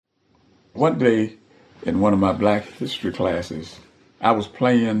One day in one of my black history classes, I was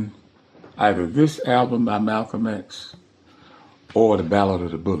playing either this album by Malcolm X or The Ballad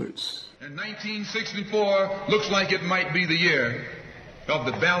of the Bullets. And 1964 looks like it might be the year of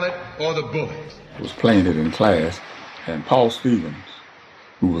the ballot or the bullet. I was playing it in class, and Paul Stevens,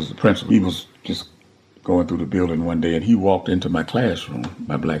 who was the principal, he was just going through the building one day, and he walked into my classroom,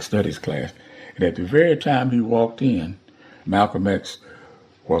 my Black Studies class, and at the very time he walked in, Malcolm X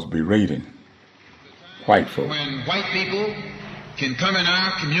was berating white folk. When white people can come in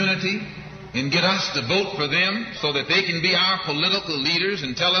our community and get us to vote for them so that they can be our political leaders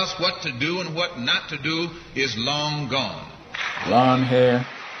and tell us what to do and what not to do is long gone. Blonde hair,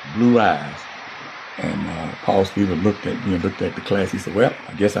 blue eyes. And Paul Stevens looked at me and looked at the class. He said, well,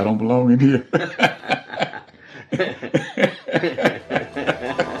 I guess I don't belong in here.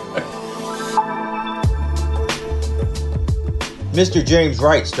 Mr. James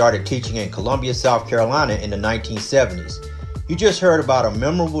Wright started teaching in Columbia, South Carolina in the 1970s. You just heard about a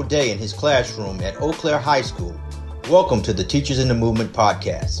memorable day in his classroom at Eau Claire High School. Welcome to the Teachers in the Movement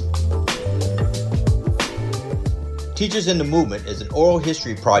podcast. Teachers in the Movement is an oral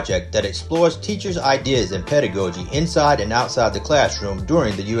history project that explores teachers' ideas and pedagogy inside and outside the classroom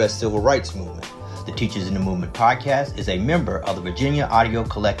during the U.S. Civil Rights Movement. The Teachers in the Movement podcast is a member of the Virginia Audio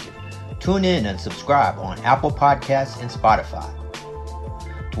Collective. Tune in and subscribe on Apple Podcasts and Spotify.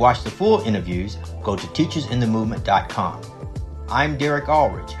 To watch the full interviews, go to teachersinthemovement.com. I'm Derek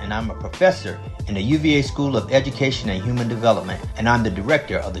Aldridge, and I'm a professor in the UVA School of Education and Human Development, and I'm the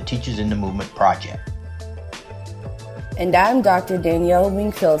director of the Teachers in the Movement project. And I'm Dr. Danielle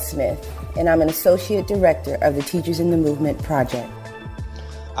Wingfield-Smith, and I'm an associate director of the Teachers in the Movement project.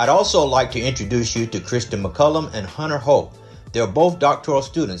 I'd also like to introduce you to Kristen McCullum and Hunter Hope. They're both doctoral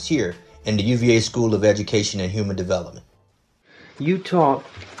students here in the UVA School of Education and Human Development. You taught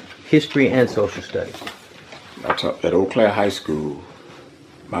history and social studies. I taught at Eau Claire High School.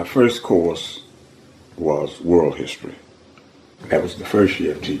 My first course was world history. That was the first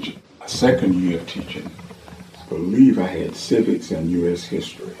year of teaching. My second year of teaching, I believe I had civics and U.S.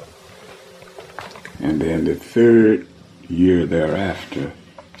 history. And then the third year thereafter,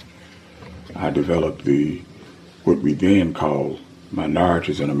 I developed what we then called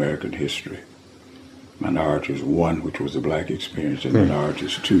Minorities in American History. Minorities 1, which was the black experience, and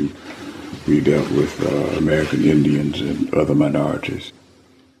Minorities 2, we dealt with American Indians and other minorities.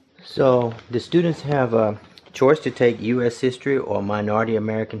 So, the students have a choice to take U.S. history or minority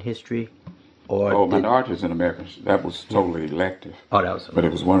American history? Minorities in American, that was totally elective. Oh, that was. But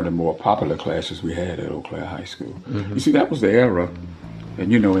it was one of the more popular classes we had at Eau Claire High School. Mm-hmm. You see, that was the era,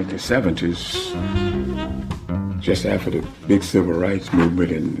 and in the 70s, just after the big civil rights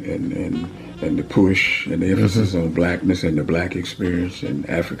movement and the push and the emphasis on blackness and the black experience and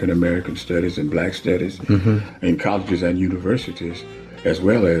African American studies and black studies in colleges and universities, as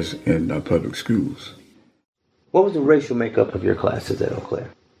well as in public schools. What was the racial makeup of your classes at Eau Claire?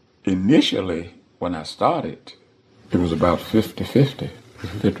 Initially, when I started, it was about 50-50,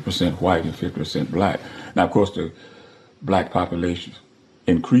 50% white and 50% black. Now, of course, the black population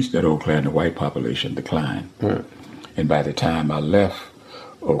increased at Eau Claire and the white population declined. And by the time I left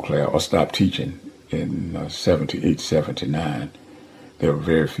Eau Claire or stopped teaching in 78, 79, there were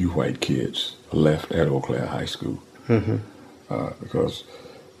very few white kids left at Eau Claire High School. Because,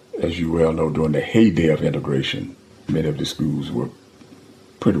 as you well know, during the heyday of integration, many of the schools were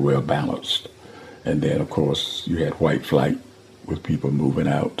pretty well balanced. And then, of course, you had white flight with people moving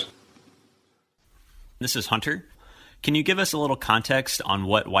out. This is Hunter. Can you give us a little context on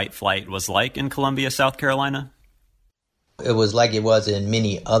what white flight was like in Columbia, South Carolina? It was like it was in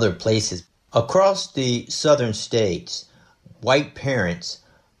many other places. Across the southern states, white parents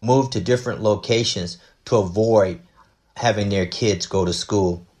moved to different locations to avoid having their kids go to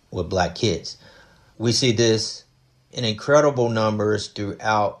school with black kids. We see this in incredible numbers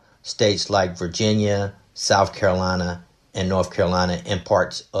throughout states like Virginia, South Carolina, and North Carolina, and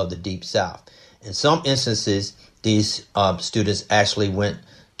parts of the Deep South. In some instances, these students actually went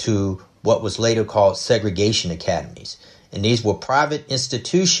to what was later called segregation academies. And these were private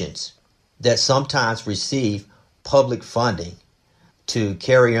institutions that sometimes receive public funding to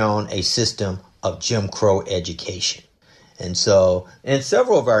carry on a system of Jim Crow education. And so in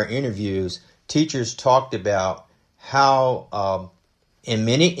several of our interviews, teachers talked about how in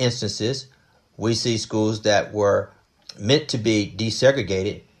many instances we see schools that were meant to be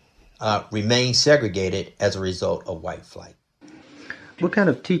desegregated remain segregated as a result of white flight. What kind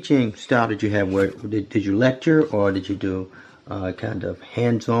of teaching style did you have? Did you lecture or did you do kind of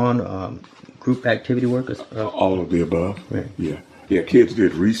hands-on group activity work? All of the above. Right. Yeah. Kids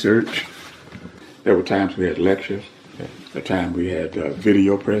did research There were times we had lectures. The time we had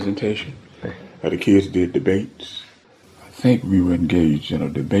video presentation. The kids did debates. I think we were engaged in a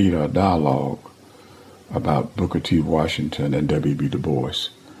debate or a dialogue about Booker T. Washington and W.B. Du Bois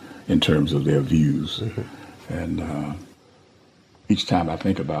in terms of their views. Mm-hmm. And each time I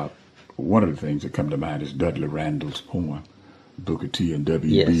think about, one of the things that come to mind is Dudley Randall's poem, Booker T. and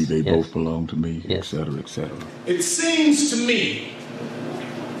W.B., yes, they both belong to me, yes. etc., etc. It seems to me,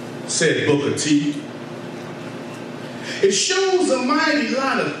 said Booker T., it shows a mighty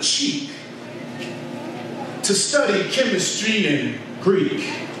lot of cheek to study chemistry and Greek.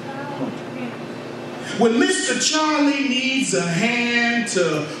 When Mr. Charlie needs a hand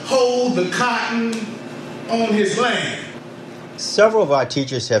to hold the cotton on his land. Several of our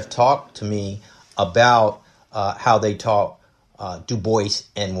teachers have talked to me about how they taught Du Bois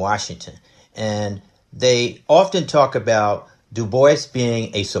and Washington. And they often talk about Du Bois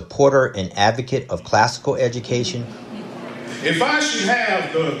being a supporter and advocate of classical education. If I should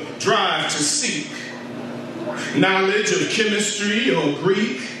have the drive to seek knowledge of chemistry or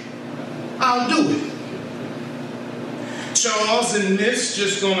Greek, I'll do it. Charles and Miss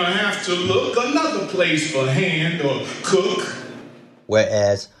just gonna have to look another place for hand or cook.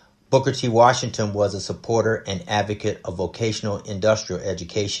 Whereas Booker T. Washington was a supporter and advocate of vocational industrial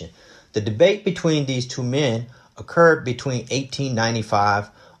education. The debate between these two men occurred between 1895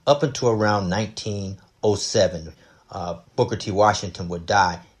 up until around 1907. Booker T. Washington would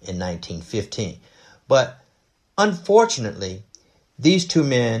die in 1915. But unfortunately, these two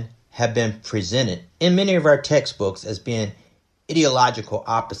men have been presented in many of our textbooks as being ideological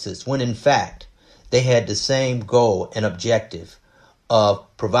opposites, when in fact they had the same goal and objective of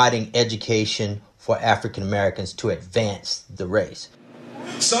providing education for African Americans to advance the race.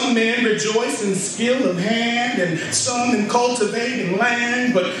 Some men rejoice in skill of hand and some in cultivating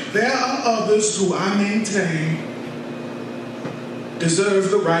land, but there are others who I maintain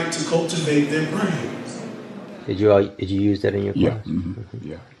deserve the right to cultivate their brains. Did you use that in your class? Yeah. Mm-hmm.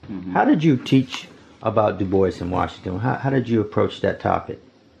 Yeah. Mm-hmm. How did you teach about Du Bois and Washington? How did you approach that topic?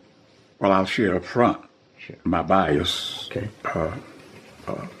 Well, I'll share up front my bias. Okay.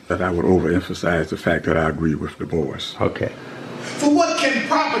 That I would overemphasize the fact that I agree with Du Bois. Okay. For what can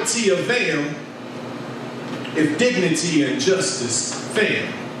property avail if dignity and justice fail?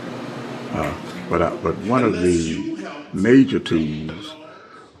 But one of the major tools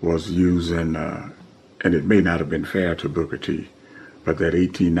was using, and it may not have been fair to Booker T., but that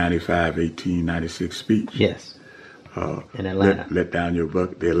 1895-1896 speech. Yes. In Atlanta. Let down your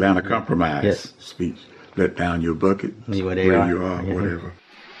bucket. The Atlanta Compromise speech. Let down your bucket. Where you are, whatever.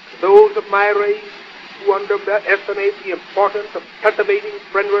 Those of my race who underestimate the importance of cultivating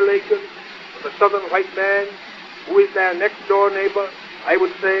friend relations with the southern white man who is their next door neighbor, I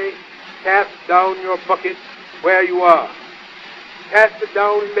would say, cast down your bucket where you are. Cast it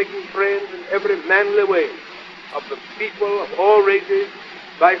down making friends in every manly way of the people of all races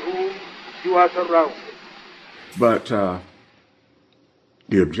by whom you are surrounded. But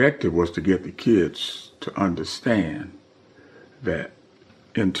the objective was to get the kids to understand that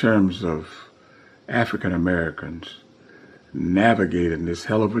in terms of African Americans navigating this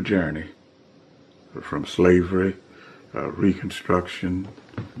hell of a journey from slavery, Reconstruction,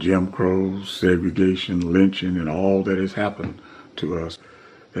 Jim Crow, segregation, lynching, and all that has happened to us,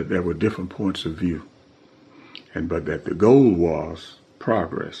 that there were different points of view, but that the goal was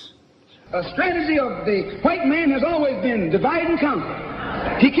progress. A strategy of the white man has always been divide and conquer.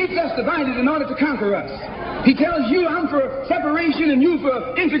 He keeps us divided in order to conquer us. He tells you, I'm for separation and you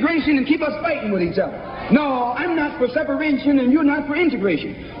for integration, and keep us fighting with each other. No, I'm not for separation and you're not for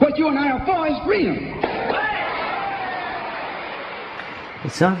integration. What you and I are for is freedom.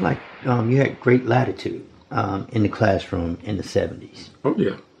 It sounds like you had great latitude in the classroom in the 70s. Oh,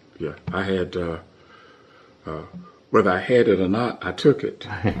 yeah. I had, whether I had it or not, I took it.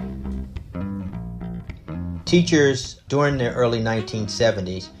 Teachers during the early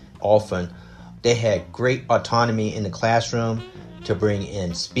 1970s, often, they had great autonomy in the classroom to bring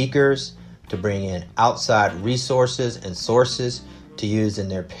in speakers, to bring in outside resources and sources to use in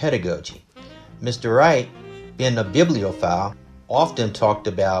their pedagogy. Mr. Wright, being a bibliophile, often talked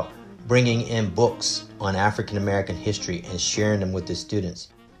about bringing in books on African American history and sharing them with the students.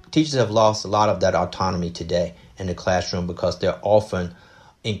 Teachers have lost a lot of that autonomy today in the classroom because they're often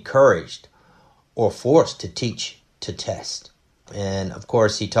encouraged or forced to teach to test. And of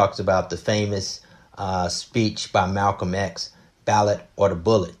course, he talks about the famous speech by Malcolm X, ballot or the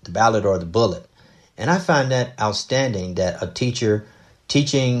bullet, the ballot or the bullet. And I find that outstanding that a teacher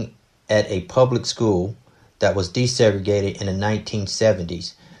teaching at a public school that was desegregated in the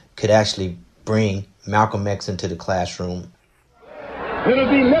 1970s could actually bring Malcolm X into the classroom. It'll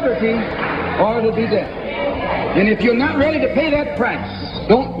be liberty or it'll be death. And if you're not ready to pay that price,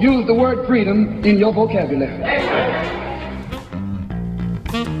 don't use the word freedom in your vocabulary.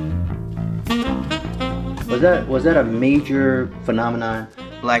 Was that a major phenomenon,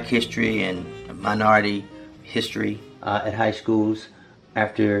 Black history and minority history at high schools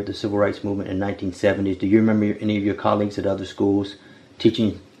after the Civil Rights Movement in the 1970s? Do you remember any of your colleagues at other schools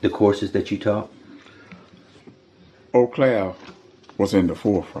teaching the courses that you taught? Eau Claire was in the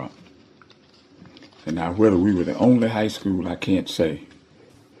forefront. And now whether we were the only high school, I can't say.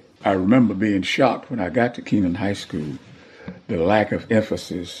 I remember being shocked when I got to Keenan High School, the lack of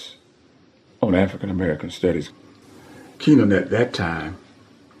emphasis on African American studies. Keenan at that time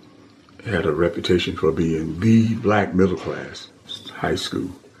had a reputation for being the black middle class high school.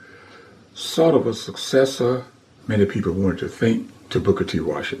 Sort of a successor, many people wanted to think, to Booker T.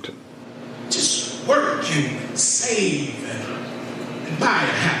 Washington. Just work and save and buy a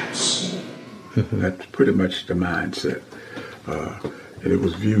house. That's pretty much the mindset. And it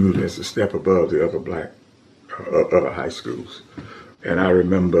was viewed as a step above the other other high schools. And I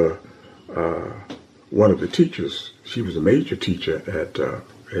remember one of the teachers, she was a major teacher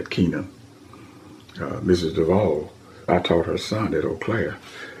at Keenan, Mrs. Duvall. I taught her son at Eau Claire,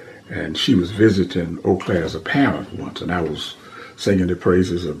 and she was visiting Eau Claire as a parent once, and I was singing the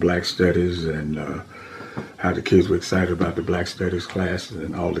praises of Black Studies and how the kids were excited about the Black Studies classes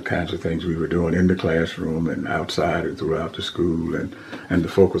and all the kinds of things we were doing in the classroom and outside and throughout the school, and the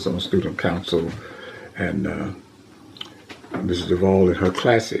focus on student council. And Mrs. Duvall, in her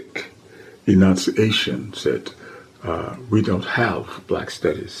classic enunciation, said, we don't have Black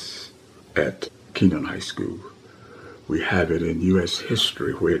Studies at Keenan High School. We have it in U.S.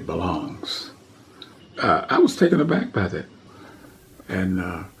 history where it belongs. I was taken aback by that. And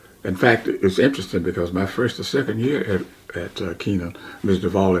in fact, it's interesting because my first or second year at Keenan, Ms.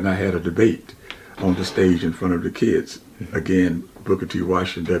 Duvall and I had a debate on the stage in front of the kids. Again, Booker T.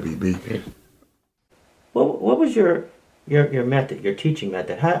 Washington, WB. What was your method, your teaching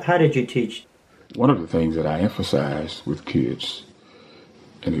method? How did you teach? One of the things that I emphasized with kids,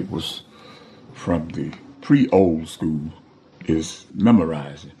 and it was from the pre-old school, is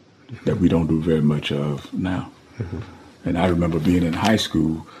memorizing, that we don't do very much of now. Mm-hmm. And I remember being in high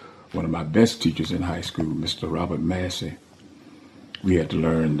school, one of my best teachers in high school, Mr. Robert Massey, we had to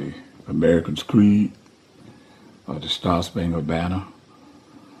learn the American's Creed, the Star Spangled Banner,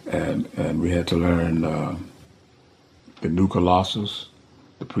 and we had to learn the New Colossus,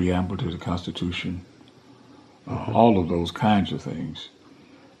 the preamble to the Constitution, all of those kinds of things.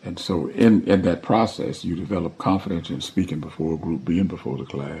 And so in that process, you develop confidence in speaking before a group, being before the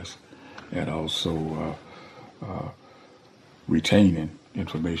class, and also retaining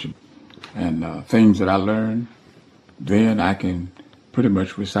information. And things that I learned then, I can pretty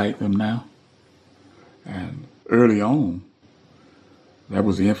much recite them now. And early on, that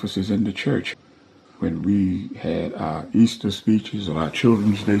was the emphasis in the church. When we had our Easter speeches or our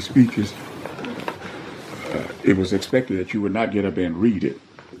Children's Day speeches, it was expected that you would not get up and read it.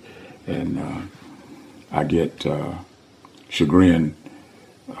 And I get chagrined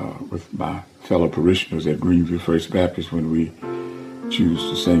with my fellow parishioners at Greenview First Baptist when we choose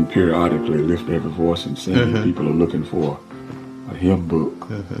to sing periodically, lift every voice and sing. Mm-hmm. People are looking for a hymn book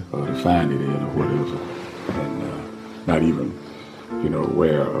to find it in or whatever, and not even,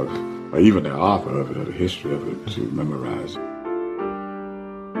 aware of, or even the author of it or the history of it to memorize it.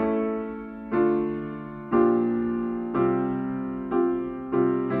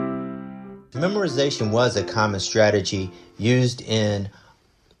 Memorization was a common strategy used in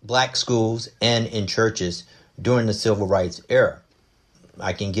black schools and in churches during the Civil Rights era.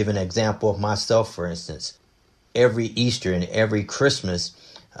 I can give an example of myself, for instance. Every Easter and every Christmas,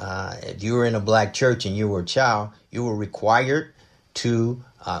 if you were in a black church and you were a child, you were required to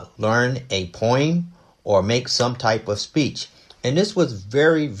learn a poem or make some type of speech. And this was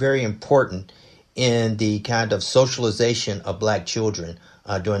very, very important in the kind of socialization of black children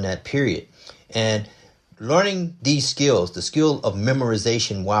during that period. And learning these skills, the skill of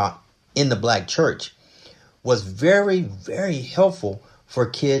memorization while in the black church, was very, very helpful for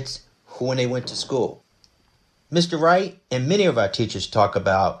kids who, when they went to school. Mr. Wright and many of our teachers talk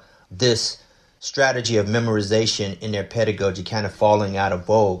about this strategy of memorization in their pedagogy kind of falling out of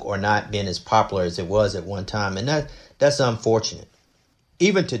vogue or not being as popular as it was at one time. And that's unfortunate.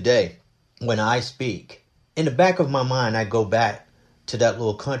 Even today, when I speak, in the back of my mind, I go back to that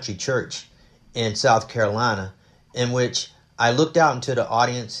little country church in South Carolina, in which I looked out into the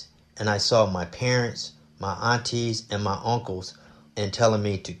audience and I saw my parents, my aunties, and my uncles and telling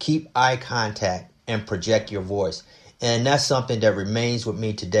me to keep eye contact and project your voice. And that's something that remains with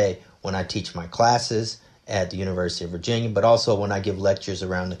me today when I teach my classes at the University of Virginia, but also when I give lectures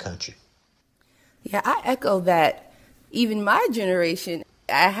around the country. Yeah, I echo that. Even my generation,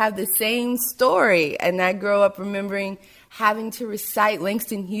 I have the same story, and I grow up remembering having to recite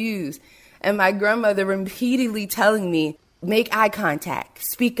Langston Hughes, and my grandmother repeatedly telling me, make eye contact,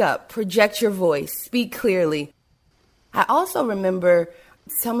 speak up, project your voice, speak clearly. I also remember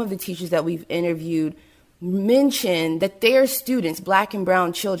some of the teachers that we've interviewed mention that their students, black and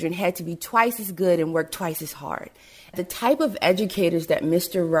brown children, had to be twice as good and work twice as hard. The type of educators that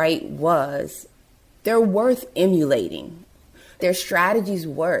Mr. Wright was, they're worth emulating. Their strategies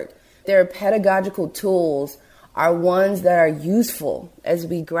work. Their pedagogical tools are ones that are useful as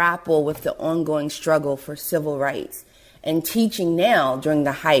we grapple with the ongoing struggle for civil rights and teaching now during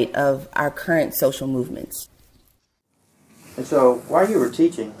the height of our current social movements. And so while you were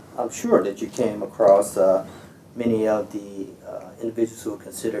teaching, I'm sure that you came across many of the individuals who were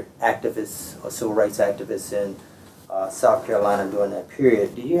considered activists or civil rights activists in South Carolina during that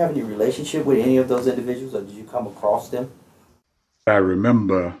period. Do you have any relationship with any of those individuals, or did you come across them? I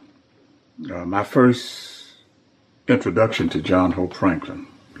remember my first introduction to John Hope Franklin,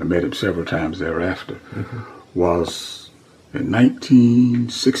 I met him several times thereafter, was in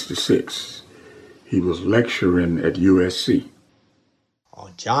 1966. He was lecturing at USC.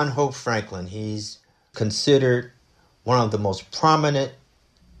 John Hope Franklin, he's considered one of the most prominent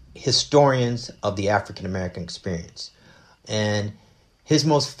historians of the African American experience. And his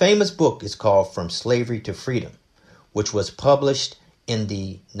most famous book is called From Slavery to Freedom, which was published in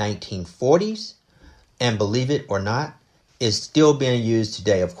the 1940s, and believe it or not, is still being used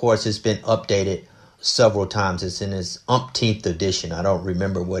today. Of course, it's been updated several times. It's in its umpteenth edition. I don't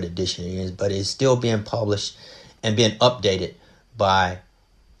remember what edition it is, but it's still being published and being updated by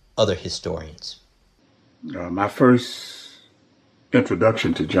other historians. My first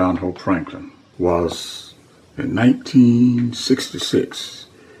introduction to John Hope Franklin was in 1966,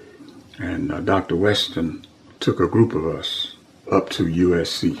 and Dr. Weston took a group of us up to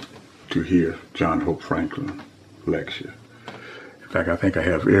USC to hear John Hope Franklin lecture. In fact, I think I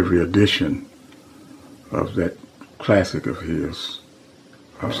have every edition of that classic of his,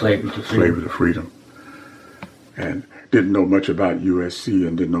 Slavery to Freedom. And didn't know much about USC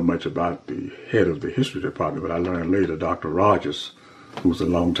and didn't know much about the head of the history department, but I learned later Dr. Rogers, who was a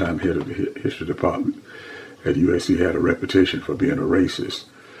longtime head of the history department at USC, had a reputation for being a racist,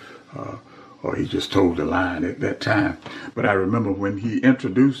 or he just told the line at that time. But I remember when he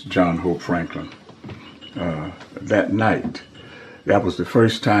introduced John Hope Franklin that night, that was the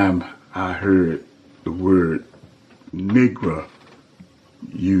first time I heard the word Negro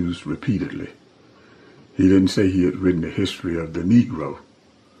used repeatedly. He didn't say he had written the history of the Negro,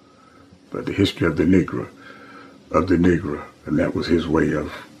 but the history of the Negro, and that was his way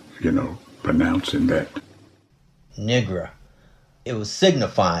of, pronouncing that. Negro. It was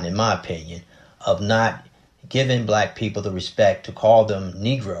signifying, in my opinion, of not giving black people the respect to call them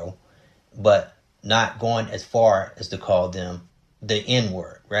Negro, but not going as far as to call them the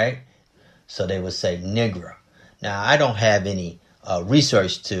N-word, right? So they would say Negro. Now, I don't have any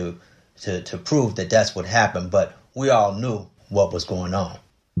research to prove that that's what happened, but we all knew what was going on.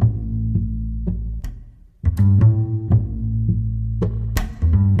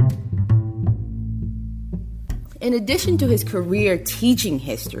 In addition to his career teaching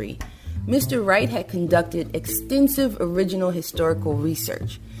history, Mr. Wright had conducted extensive original historical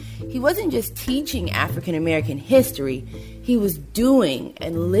research. He wasn't just teaching African American history, he was doing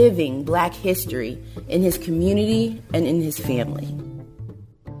and living Black history in his community and in his family.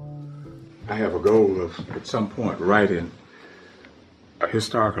 I have a goal of, at some point, writing a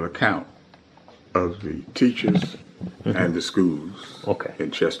historical account of the teachers and the schools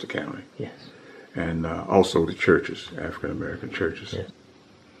in Chester County. Yes. And also the churches, African American churches. Yes.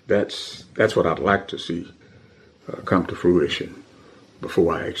 That's what I'd like to see come to fruition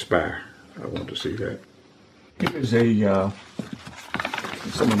before I expire. I want to see that. Here's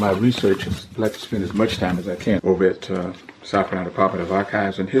some of my research. I'd like to spend as much time as I can over at South Carolina Department of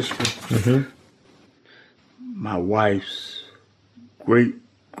Archives and History. Mm-hmm. My wife's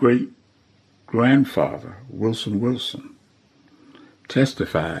great-great-grandfather, Wilson Wilson,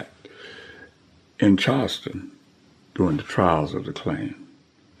 testified in Charleston during the trials of the Klan.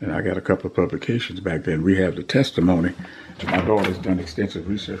 And I got a couple of publications back then. We have the testimony. My daughter's done extensive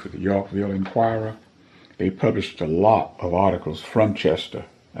research with the Yorkville Inquirer. They published a lot of articles from Chester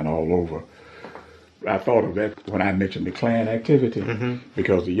and all over. I thought of that when I mentioned the Klan activity,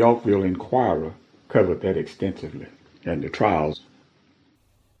 because the Yorkville Inquirer covered that extensively, and the trials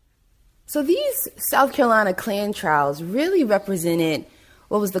So these South Carolina Klan trials really represented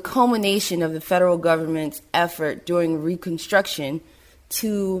what was the culmination of the federal government's effort during Reconstruction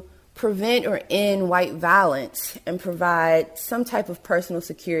to prevent or end white violence and provide some type of personal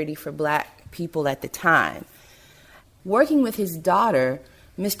security for black people at the time. Working with his daughter,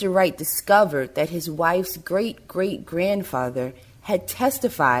 Mr. Wright discovered that his wife's great-great-grandfather had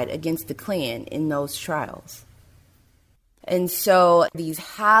testified against the Klan in those trials. And so these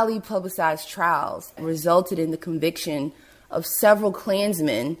highly publicized trials resulted in the conviction of several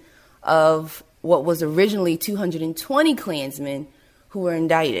Klansmen of what was originally 220 Klansmen who were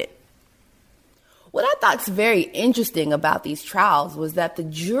indicted. What I thought's very interesting about these trials was that the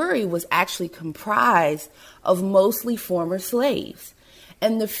jury was actually comprised of mostly former slaves.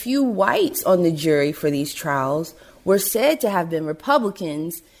 And the few whites on the jury for these trials were said to have been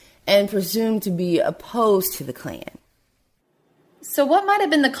Republicans and presumed to be opposed to the Klan. So what might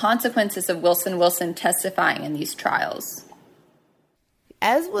have been the consequences of Wilson testifying in these trials?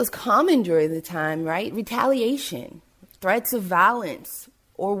 As was common during the time, right? Retaliation, threats of violence,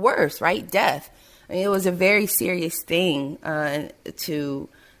 or worse, right? Death. I mean, it was a very serious thing to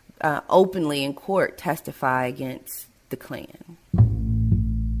openly in court testify against the Klan.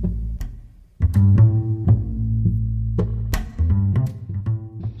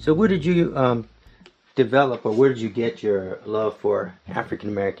 So where did you develop, or where did you get your love for African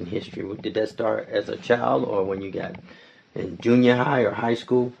American history? Did that start as a child, or when you got in junior high or high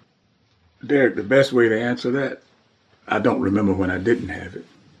school? Derek, the best way to answer that, I don't remember when I didn't have it.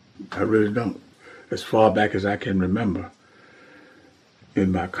 I really don't. As far back as I can remember,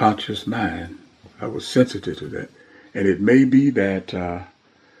 in my conscious mind, I was sensitive to that. And it may be that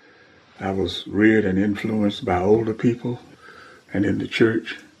I was reared and influenced by older people, and in the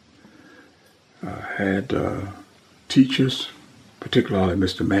church, had teachers, particularly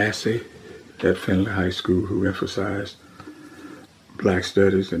Mr. Massey at Findlay High School, who emphasized black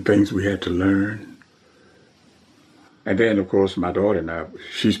studies and things we had to learn. And then, of course, my daughter and I,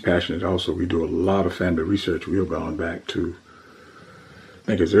 she's passionate also. We do a lot of family research. We have gone back to, I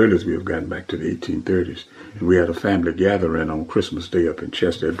think as early as we have gotten back to the 1830s. And we had a family gathering on Christmas Day up in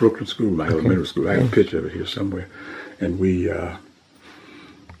Chester at Brooklyn School, my elementary school. I have a picture of it here somewhere. And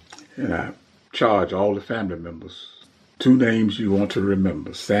I charge all the family members, 2 names you want to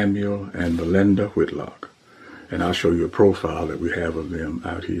remember, Samuel and Melinda Whitlock. And I'll show you a profile that we have of them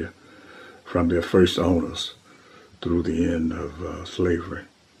out here from their first owners through the end of slavery.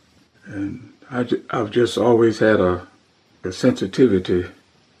 And I've just always had a sensitivity.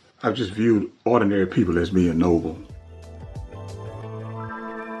 I've just viewed ordinary people as being noble.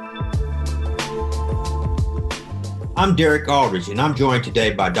 I'm Derek Aldridge, and I'm joined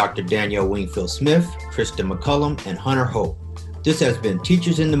today by Dr. Danielle Wingfield Smith, Kristen McCullum, and Hunter Hope. This has been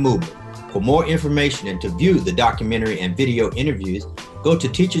Teachers in the Movement. For more information and to view the documentary and video interviews, go to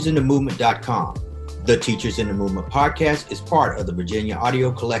teachersinthemovement.com. The Teachers in the Movement podcast is part of the Virginia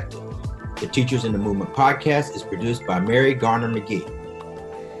Audio Collective. The Teachers in the Movement podcast is produced by Mary Garner McGee.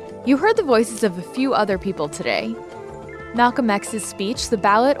 You heard the voices of a few other people today. Malcolm X's speech, The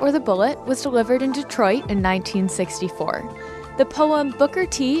Ballot or the Bullet, was delivered in Detroit in 1964. The poem Booker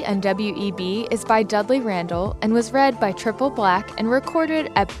T and W.E.B. is by Dudley Randall and was read by Triple Black and recorded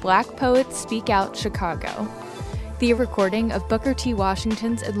at Black Poets Speak Out Chicago. The recording of Booker T.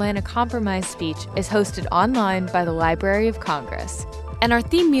 Washington's Atlanta Compromise speech is hosted online by the Library of Congress. And our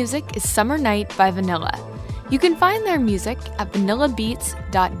theme music is Summer Night by Vanilla. You can find their music at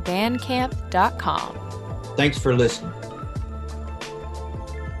vanillabeats.bandcamp.com. Thanks for listening.